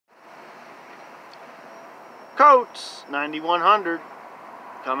Coats 9100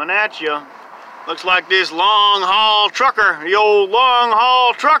 coming at you. Looks like this long haul trucker, the old long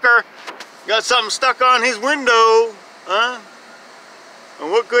haul trucker, got something stuck on his window, huh?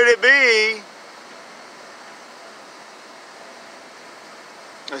 And what could it be?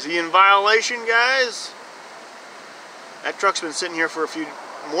 Is he in violation, guys? That truck's been sitting here for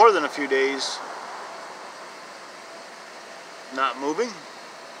more than a few days. Not moving.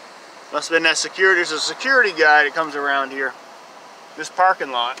 Must have been that security. There's a security guy that comes around here, this parking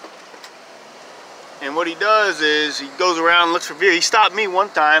lot. And what he does is he goes around and looks for vehicles. He stopped me one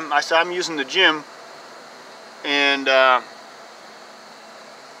time. I said, I'm using the gym. And but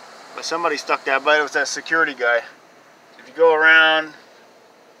somebody stuck that, but it was that security guy. If you go around,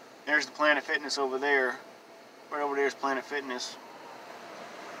 there's the Planet Fitness over there. Right over there is Planet Fitness.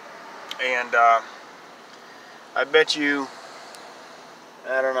 And I bet you,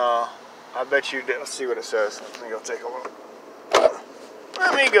 I don't know, I bet you, let's see what it says. Let me go take a look.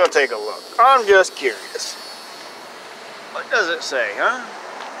 Let me go take a look. I'm just curious. What does it say, huh?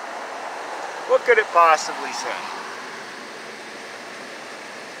 What could it possibly say?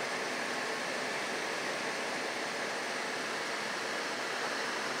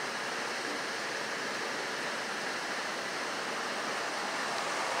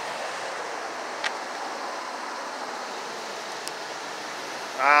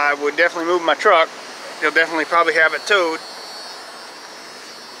 I would definitely move my truck. He'll definitely probably have it towed.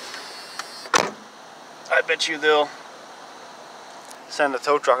 I bet you they'll send a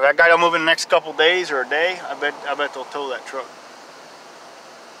tow truck. That guy will move in the next couple days or a day. I bet they'll tow that truck.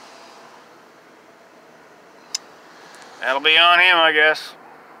 That'll be on him, I guess.